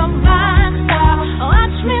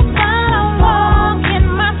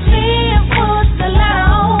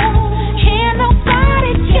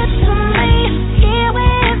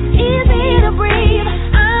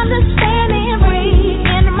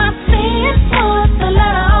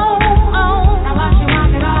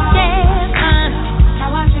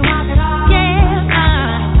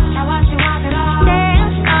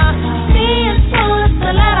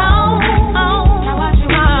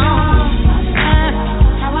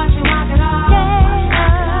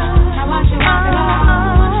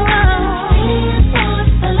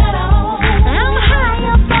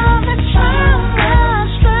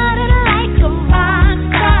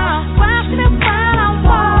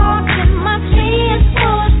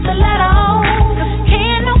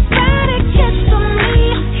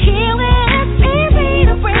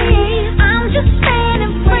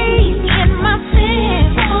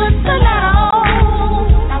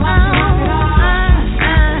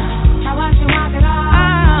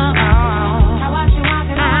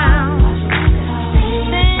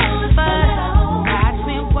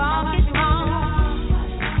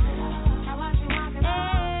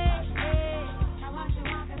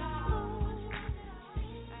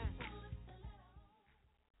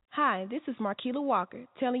 Hi, this is Markeela Walker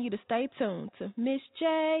telling you to stay tuned to Miz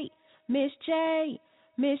J, Miz J,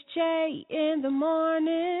 Miz J in the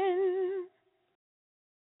morning.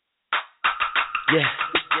 Yeah,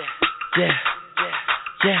 yeah,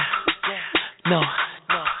 yeah, no,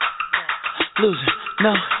 loser,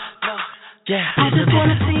 no, yeah. I just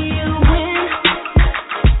wanna see you win.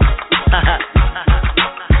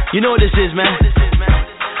 You know what this is, man?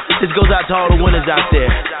 This goes out to all the winners out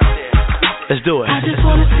there. Let's do it. I just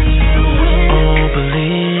wanna see you win. Oh,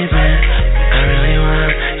 believe it. I really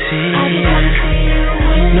wanna see it.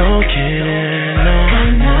 No kidding, no.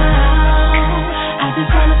 Right now, I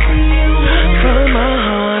just wanna see you win. From my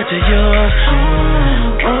heart to yours.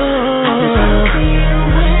 I just wanna see you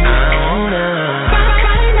win. I wanna.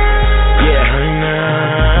 Right now. Yeah, right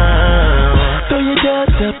now. Throw your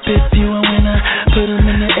dots up if you a winner. Put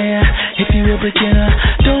them in the air if you a beginner.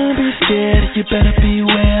 Don't be scared, you better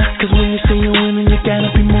beware. Cause when you say you're winning, you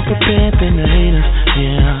gotta be more prepared than the haters,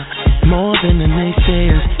 yeah. More than the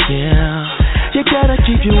naysayers, yeah. You gotta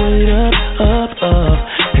keep your weight up,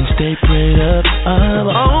 and stay prayed up,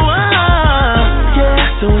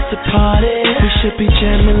 yeah. So it's a party. We should be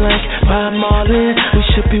jamming like Bob Marley. We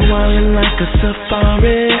should be wildin' like a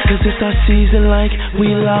safari. Cause it's our season like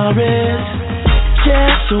we Lawrence.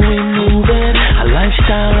 Yeah, so we moving, a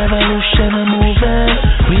lifestyle revolution, a moving.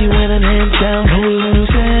 We winning hands down, who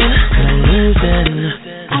losing? No losing.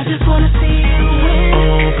 I just wanna see you win.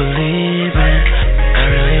 Oh, believe it. I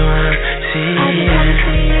really wanna see it.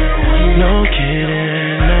 No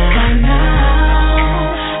kidding, no. Right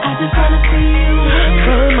now, I just wanna see you win.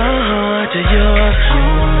 From my heart to yours.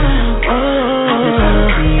 I just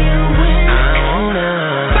wanna see you win. I wanna.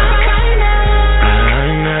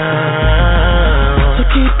 Right now. So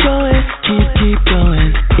keep going, keep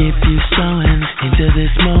going. If you're sowing into this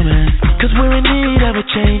moment, cause we're in need of a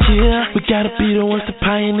change here. We gotta be the ones to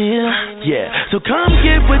pioneer. Yeah, so come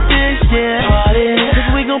get with this, yeah. Party, cause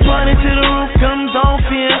we gon' party till the roof comes off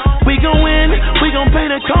here. We gon' win, we gon' pay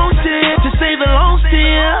the cost here to save the lost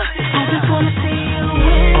here. I just wanna see you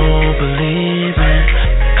win. Oh, believe it.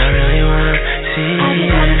 I really wanna see I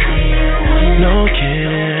just wanna it. see you win. No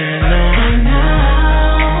kidding, no. Right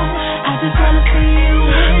now, I just wanna see you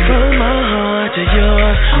win. From my heart to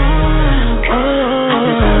yours. I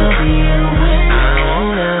just wanna see you win. I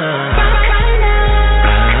wanna. Right now.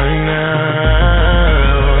 Right now.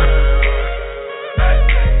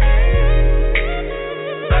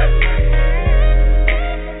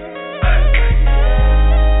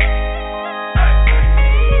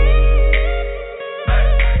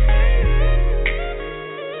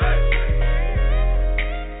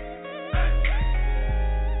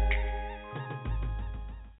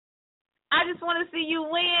 I just want to see you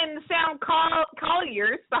win.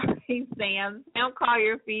 Collier, sorry, Sam. Sam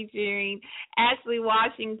Collier featuring Ashley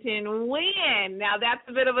Washington, win. Now, that's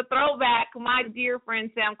a bit of a throwback. My dear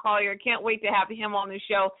friend Sam Collier, can't wait to have him on the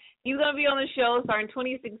show. He's going to be on the show starting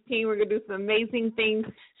 2016. We're going to do some amazing things.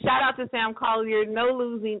 Shout out to Sam Collier, No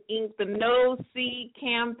Losing Inc., the No C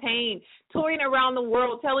campaign, touring around the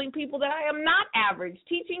world, telling people that I am not average,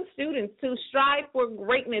 teaching students to strive for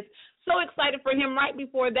greatness. So excited for him. Right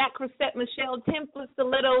before that, Chrisette Michelle, 10-foot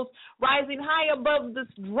stilettos, rising high above this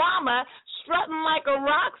drama, strutting like a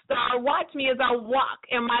rock star. Watch me as I walk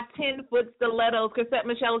in my 10-foot stilettos. Chrisette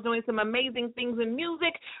Michelle is doing some amazing things in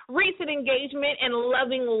music, recent engagement, and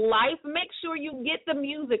loving life. Make sure you get the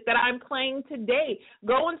music that I'm playing today.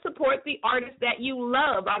 Go and support the artists that you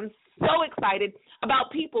love. I'm so excited about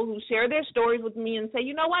people who share their stories with me and say,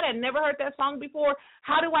 you know what, I never heard that song before.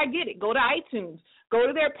 How do I get it? Go to iTunes. Go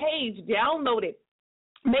to their page. Download it.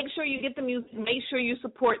 Make sure you get the music. Make sure you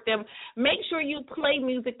support them. Make sure you play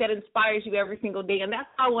music that inspires you every single day. And that's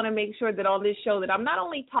how I want to make sure that on this show that I'm not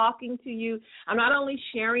only talking to you, I'm not only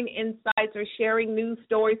sharing insights or sharing news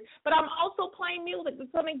stories, but I'm also playing music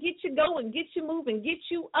that's going to get you going, get you moving, get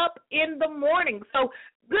you up in the morning. So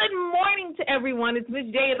good morning to everyone. It's Miz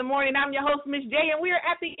J in the morning. I'm your host, Miz J, and we are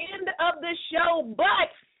at the end of the show. But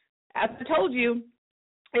as I told you,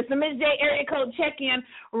 it's the Miz J area code check-in.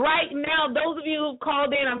 Right now, those of you who've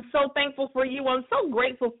called in, I'm so thankful for you. I'm so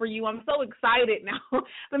grateful for you. I'm so excited now.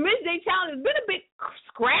 The Miz J challenge has been a bit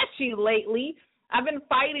scratchy lately. I've been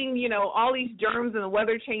fighting, all these germs and the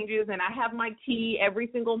weather changes, and I have my tea every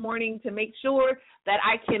single morning to make sure that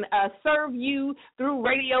I can serve you through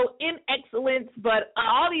radio in excellence. But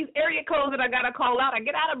all these area codes that I got to call out, I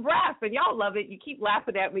get out of breath, and y'all love it. You keep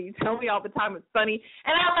laughing at me. You tell me all the time it's funny,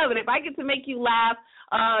 and I love it. If I get to make you laugh,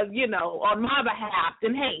 on my behalf,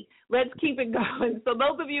 then hey, let's keep it going. So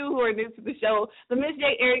those of you who are new to the show, the Miz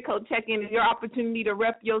J area code check-in is your opportunity to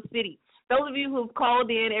rep your city. Those of you who've called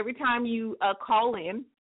in, every time you call in,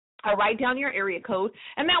 I write down your area code,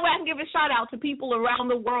 and that way I can give a shout-out to people around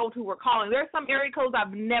the world who are calling. There are some area codes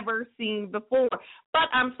I've never seen before, but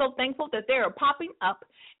I'm so thankful that they are popping up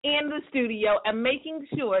in the studio and making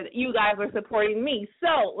sure that you guys are supporting me.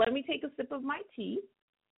 So let me take a sip of my tea.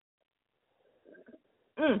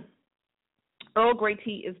 Earl Grey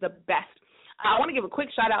tea is the best. I want to give a quick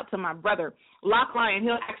shout-out to my brother, Locke Ryan.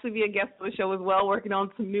 He'll actually be a guest on the show as well, working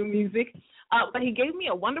on some new music. But he gave me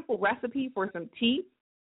a wonderful recipe for some tea.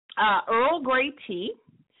 Earl Grey tea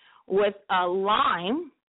with a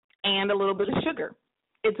lime and a little bit of sugar.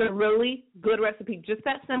 It's a really good recipe, just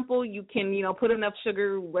that simple. You can, put enough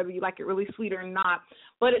sugar, whether you like it really sweet or not.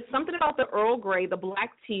 But it's something about the Earl Grey, the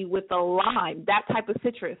black tea with the lime, that type of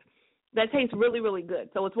citrus, that tastes really, really good.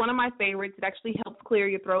 So it's one of my favorites. It actually helps clear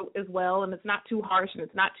your throat as well, and it's not too harsh and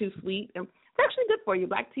it's not too sweet. And it's actually good for you.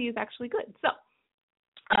 Black tea is actually good. So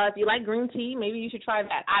if you like green tea, maybe you should try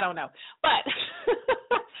that. I don't know. But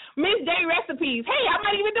Miz J recipes. Hey, I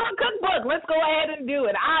might even do a cookbook. Let's go ahead and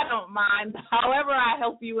do it. I don't mind. However I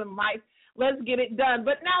help you in life, let's get it done.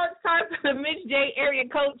 But now it's time for the Miz J area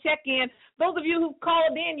code check-in. Those of you who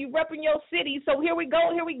called in, you repping your city. So here we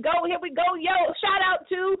go. Yo, shout out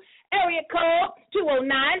to area code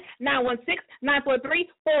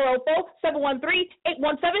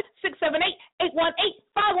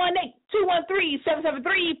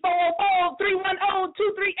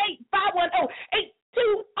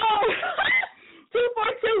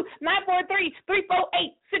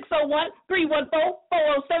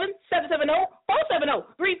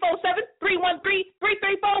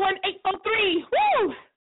 242-943-308-601-314-770-470-347-313-313-41843. Woo!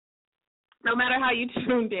 No matter how you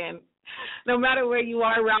tuned in, no matter where you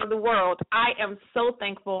are around the world, I am so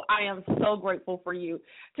thankful. I am so grateful for you.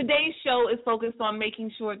 Today's show is focused on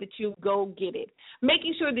making sure that you go get it,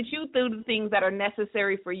 making sure that you do the things that are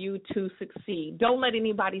necessary for you to succeed. Don't let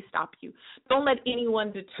anybody stop you. Don't let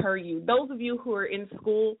anyone deter you. Those of you who are in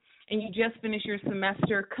school and you just finished your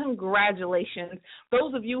semester, congratulations.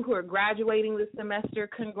 Those of you who are graduating this semester,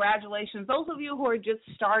 congratulations. Those of you who are just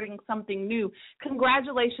starting something new,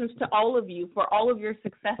 congratulations to all of you for all of your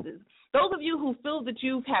successes. Those of you who feel that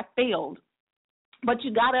you have failed, but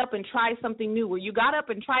you got up and tried something new, or you got up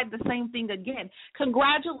and tried the same thing again,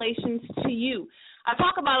 congratulations to you. I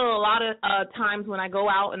talk about it a lot of times when I go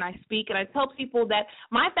out and I speak, and I tell people that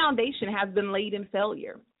my foundation has been laid in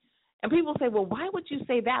failure. And people say, well, why would you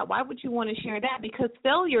say that? Why would you want to share that? Because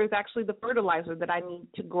failure is actually the fertilizer that I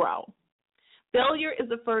need to grow. Failure is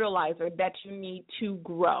the fertilizer that you need to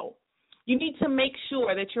grow. You need to make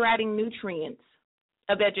sure that you're adding nutrients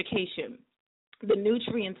of education, the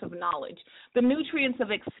nutrients of knowledge, the nutrients of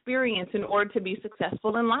experience in order to be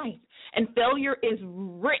successful in life. And failure is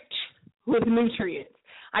rich with nutrients.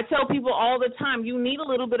 I tell people all the time, you need a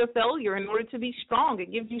little bit of failure in order to be strong.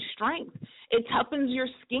 It gives you strength. It toughens your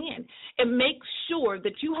skin. It makes sure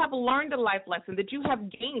that you have learned a life lesson, that you have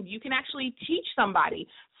gained. You can actually teach somebody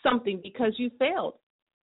something because you failed.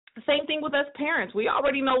 Same thing with us parents. We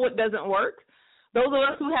already know what doesn't work. Those of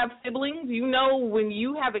us who have siblings, you know when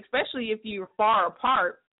you have, especially if you're far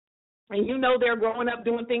apart, and you know they're growing up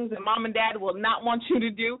doing things that mom and dad will not want you to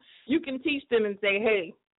do, you can teach them and say,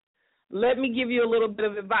 hey, let me give you a little bit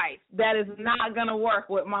of advice. That is not going to work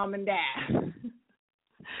with mom and dad.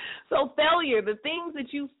 So failure, the things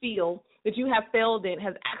that you feel that you have failed in,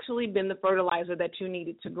 has actually been the fertilizer that you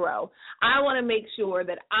needed to grow. I want to make sure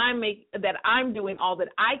that I'm doing all that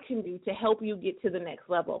I can do to help you get to the next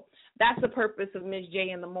level. That's the purpose of Miz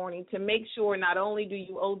J in the morning, to make sure not only do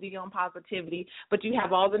you OD on positivity, but you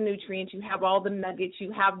have all the nutrients, you have all the nuggets,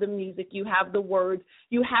 you have the music, you have the words,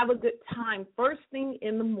 you have a good time first thing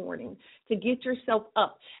in the morning to get yourself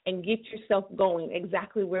up and get yourself going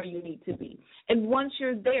exactly where you need to be. And once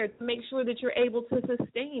you're there, to make sure that you're able to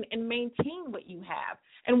sustain and maintain what you have.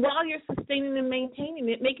 And while you're sustaining and maintaining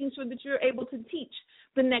it, making sure that you're able to teach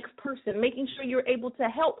the next person, making sure you're able to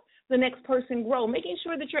help the next person grow, making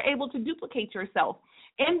sure that you're able to duplicate yourself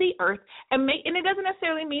in the earth. And it doesn't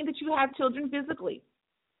necessarily mean that you have children physically.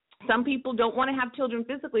 Some people don't want to have children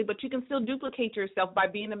physically, but you can still duplicate yourself by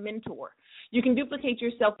being a mentor. You can duplicate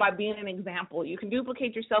yourself by being an example. You can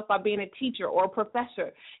duplicate yourself by being a teacher or a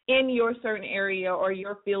professor in your certain area or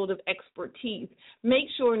your field of expertise. Make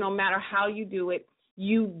sure no matter how you do it,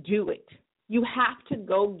 you do it. You have to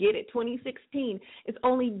go get it. 2016 is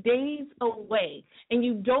only days away, and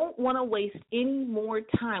you don't want to waste any more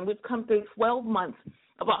time. We've come through 12 months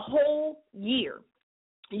of a whole year.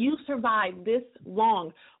 You survived this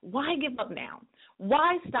long. Why give up now?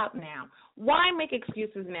 Why stop now? Why make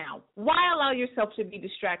excuses now? Why allow yourself to be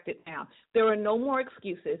distracted now? There are no more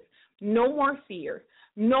excuses. No more fear.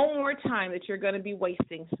 No more time that you're going to be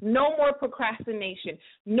wasting. No more procrastination.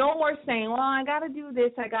 No more saying, well, I got to do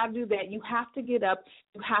this, I got to do that. You have to get up,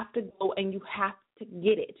 you have to go, and you have to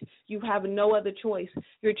get it. You have no other choice.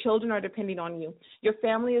 Your children are depending on you. Your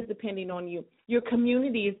family is depending on you. Your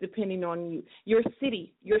community is depending on you. Your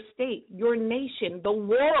city, your state, your nation, the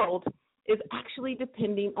world is actually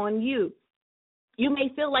depending on you. You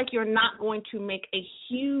may feel like you're not going to make a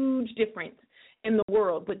huge difference in the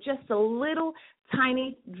world, but just a little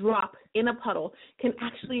tiny drop in a puddle can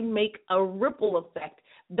actually make a ripple effect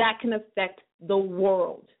that can affect the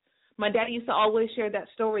world. My daddy used to always share that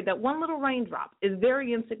story that one little raindrop is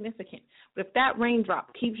very insignificant, but if that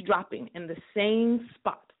raindrop keeps dropping in the same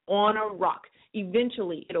spot on a rock,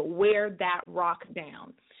 eventually it'll wear that rock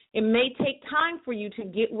down. It may take time for you to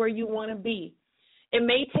get where you want to be. It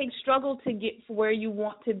may take struggle to get where you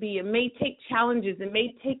want to be. It may take challenges. It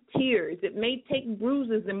may take tears. It may take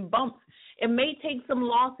bruises and bumps. It may take some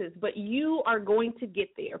losses, but you are going to get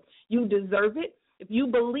there. You deserve it. If you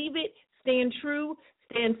believe it, stand true,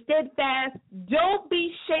 stand steadfast. Don't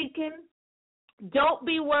be shaken. Don't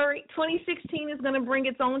be worried. 2016 is going to bring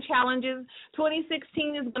its own challenges.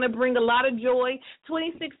 2016 is going to bring a lot of joy.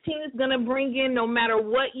 2016 is going to bring in, no matter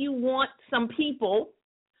what you want, some people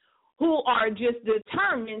who are just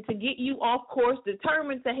determined to get you off course,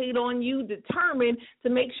 determined to hate on you, determined to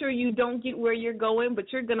make sure you don't get where you're going, but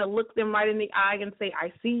you're going to look them right in the eye and say,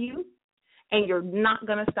 I see you, and you're not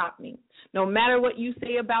going to stop me. No matter what you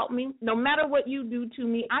say about me, no matter what you do to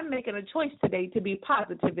me, I'm making a choice today to be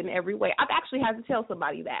positive in every way. I've actually had to tell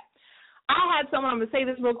somebody that. I had someone, I'm going to say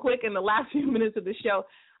this real quick in the last few minutes of the show,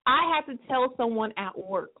 I had to tell someone at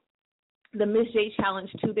work the Miz J challenge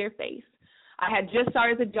to their face. I had just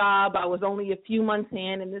started the job. I was only a few months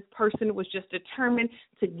in, and this person was just determined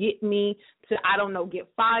to get me to, I don't know, get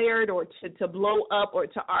fired or to blow up or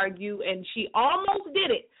to argue, and she almost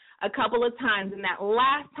did it a couple of times. And that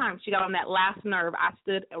last time she got on that last nerve, I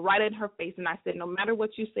stood right in her face, and I said, no matter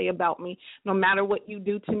what you say about me, no matter what you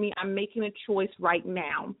do to me, I'm making a choice right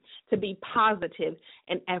now to be positive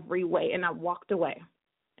in every way, and I walked away.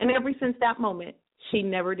 And ever since that moment, she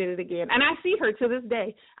never did it again. And I see her to this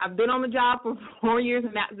day. I've been on the job for 4 years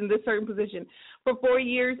in this certain position for 4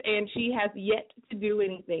 years, and she has yet to do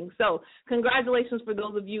anything. So congratulations for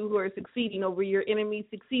those of you who are succeeding over your enemies,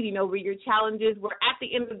 succeeding over your challenges. We're at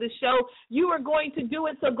the end of the show. You are going to do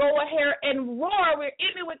it, so go ahead and roar. We're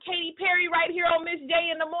ending with Katy Perry right here on Miz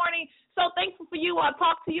J in the morning. So thankful for you. I'll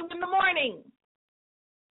talk to you in the morning.